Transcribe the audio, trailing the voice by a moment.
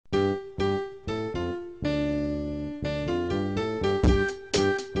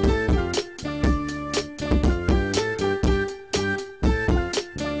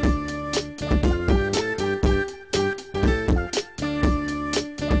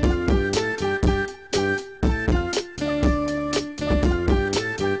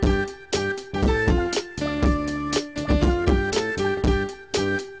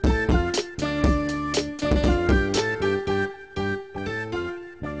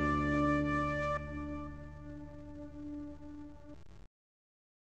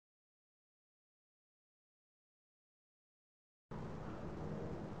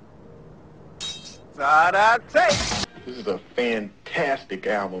That's all I take. This is a fantastic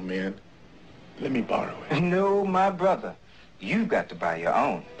album, man. Let me borrow it. No, my brother. You've got to buy your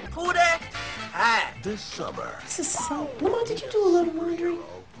own. Who that? Hi. This summer. This is so... LaMont, did you do a load of laundry?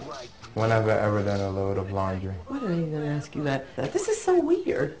 When have I ever done a load of laundry? Why did I even ask you that? This is so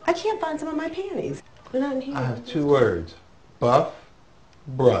weird. I can't find some of my panties. They're not in here. I have 2 words. Buff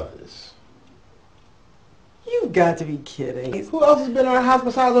Brothers. You've got to be kidding. Who else has been in our house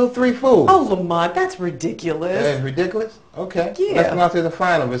besides those 3 fools? Oh, Lamont, that's ridiculous. That is ridiculous? Okay. Yeah. Let's go out to the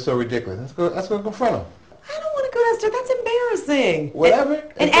final if it's so ridiculous. Let's go confront them. I don't want to go downstairs. That's embarrassing. Whatever.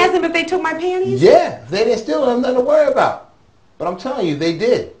 And ask them if they took my panties? Yeah. If they didn't steal them, nothing to worry about. But I'm telling you, they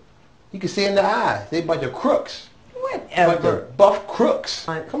did. You can see in their eyes. They a bunch of crooks. Whatever. Bunch of buff crooks.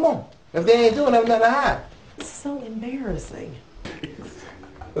 Come on. If they ain't doing nothing to hide. This is so embarrassing.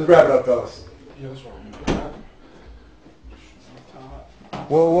 Let's wrap it up, fellas. Yeah, that's right.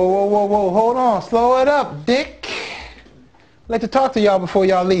 Whoa, hold on. Slow it up, Dick. I'd like to talk to y'all before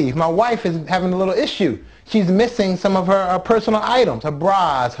y'all leave. My wife is having a little issue. She's missing some of her personal items, her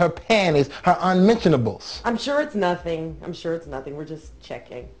bras, her panties, her unmentionables. I'm sure it's nothing. We're just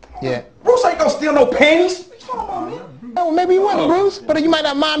checking. Yeah. Bruce ain't gonna steal no panties. What you talking about, man? Oh, maybe you wouldn't, Bruce. But you might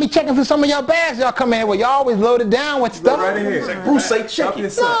not mind me checking through some of your bags y'all come in here. Well, y'all always loaded down with stuff. Right in here. Bruce ain't checking.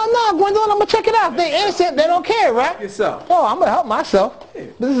 No, Gwendolyn, I'm gonna check it out. If they innocent, they don't care, right? Yourself. Oh, I'm gonna help myself.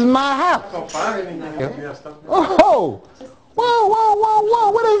 This is my house. Oh,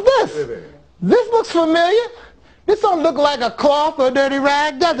 whoa, what is this? This looks familiar. This don't look like a cloth or a dirty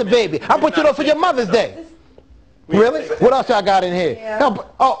rag, does it, baby? I put you up for your Mother's Day. Really? What else y'all got in here? Yeah.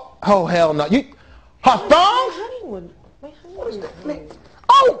 Oh, hell no. You, her thongs?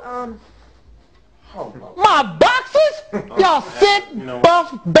 Oh! My boxes? Y'all sick,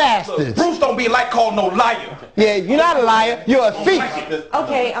 buff bastards. Bruce don't be like called no liar. Yeah, you're not a liar. You're a thief.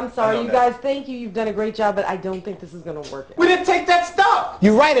 Okay, I'm sorry, you guys. Thank you. You've done a great job, but I don't think this is going to work out. We didn't take that stuff.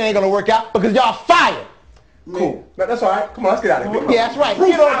 You're right, it ain't gonna work out because y'all fired. Cool. That's all right. Come on, let's get out of here. Yeah, that's right.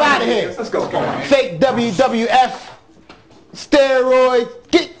 Get on out of here. Let's go. Fake WWF, steroids.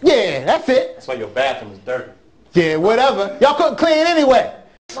 Yeah, that's it. That's why your bathroom is dirty. Yeah, whatever. Y'all couldn't clean anyway.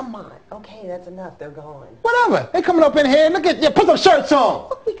 Come on. Okay, that's enough. They're gone. Whatever. They coming up in here. Look at, put some shirts on.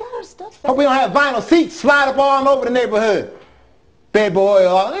 Look, we got our stuff. Hope we don't have vinyl seats slide up all over the neighborhood. Baby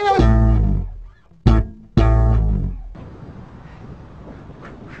oil.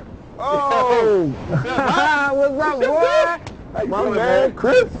 Oh, what's up, boy? My man,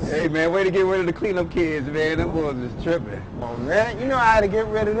 Chris. Hey, man, way to get rid of the cleanup kids, man. Them boys is tripping. Oh, man, you know how to get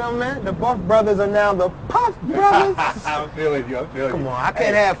rid of them, man. The Buff Brothers are now the Puff Brothers. I'm feeling you. Come on, I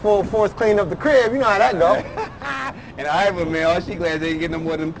can't have full force clean up the crib. You know how that go. And Iva, man, all she glad they ain't getting no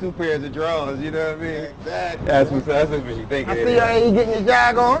more than 2 pairs of drawers, you know what I mean? Exactly. That's what she thinking. I see you getting your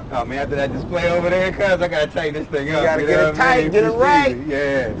jag on. Oh, man, after that display over there, cuz, I gotta tighten this thing up. You gotta get it tight, get it right.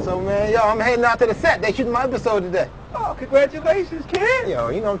 Yeah. So, man, yo, I'm heading out to the set. They shooting my episode today. Oh, congratulations, kid. Yo,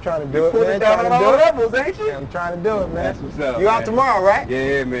 you know I'm trying to do it, Put man. it down on all levels, ain't you? Yeah, I'm trying to do it, man. That's what's up, You out tomorrow, right?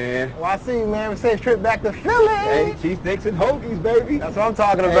 Yeah, man. Well, I see you, man. Safe trip back to Philly. Hey, cheese sticks and hoagies, baby. That's what I'm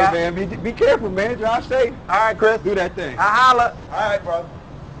talking about. Hey, man, be careful, man. Drive safe. All right, Chris. Do that thing. I holla. All right, brother.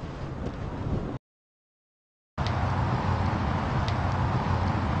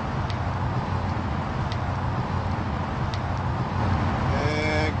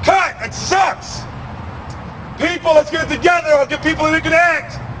 And cut! It sucks! People, let's get it together. I'll get people who can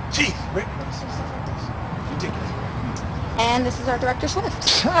act. Jeez, Rick, ridiculous. And this is our director,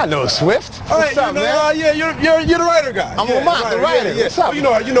 Swift. I know Swift. All right, What's up, man? you're the writer guy. I'm Lamont, the writer. Yeah. What's up?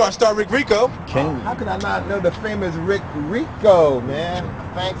 Well, you know I star Rick Rico. How could I not know the famous Rick Rico, man?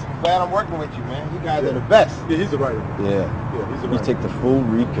 Thanks. I'm glad I'm working with you, man. You guys are the best. Yeah, he's the writer. Yeah. He's the You writer. take the full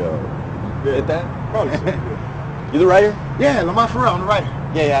Rico. Yeah. Get that? Probably so, yeah. You the writer? Yeah, Lamont Ferrell, I'm the writer.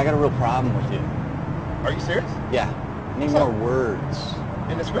 Yeah, I got a real problem with you. Are you serious? Yeah. I need more words.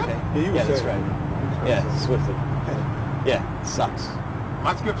 In the script? Yeah, that's right. Yeah, Swifted. Yeah, it sucks.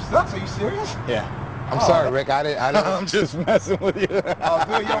 My script sucks. Are you serious? Yeah. I'm sorry, Rick. I didn't. I'm just messing with you. Oh,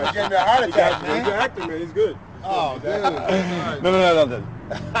 dude, you almost gave me a heart attack, He's an man. actor, man. He's good. Oh, dude. No.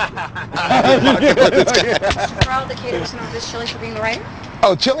 Ferrell, the caterer, some of this chili for being the writer.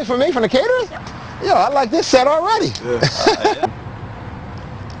 Oh, chili for me from the caterers? Yo, I like this set already.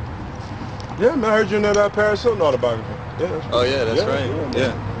 Yeah, man, I heard you in that Paris Hilton autobiography. Yeah, that's right. Oh, yeah, that's right.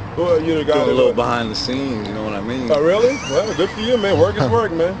 Yeah. Well, you the guy Doing a that little behind the scenes, you know what I mean? Oh, really? Well, good for you, man. Work is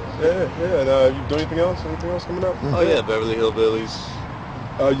work, man. Yeah. And you do anything else? Anything else coming up? Oh, yeah, Beverly Hillbillies.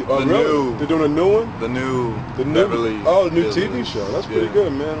 Really? new. They're doing a new one? The new The new Beverly Oh, the new Hillbillies. TV show. That's pretty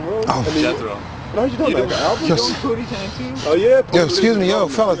good, man. Well, Jethro. No, you doing like an album? Yo, Oh yeah. yo, excuse me, yo,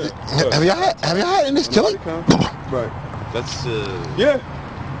 fellas. Have y'all had in this chili? Right. That's Yeah.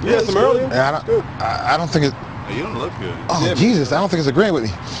 Yeah, some earlier. I don't think it. you don't look good. Oh Yeah, Jesus, I don't think it's agreeing with me.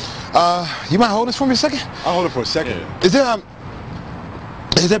 You mind holding this for me a second? I'll hold it for a second. Yeah. Is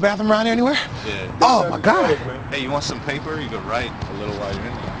there a bathroom around here anywhere? Yeah. Oh my God. Hey, you want some paper? You could write a little while you're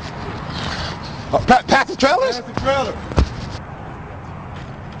in there. Pass the trailers? That's the trailer.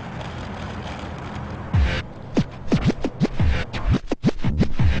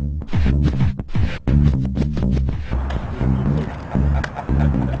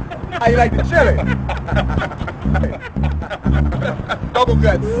 How you like the chili? Double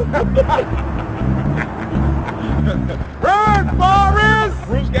guts. Run, Forrest!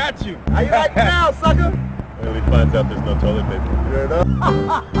 Bruce got you. How you like it now, sucker? When he finds out there's no toilet paper. Yeah,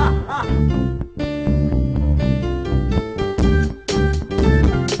 no.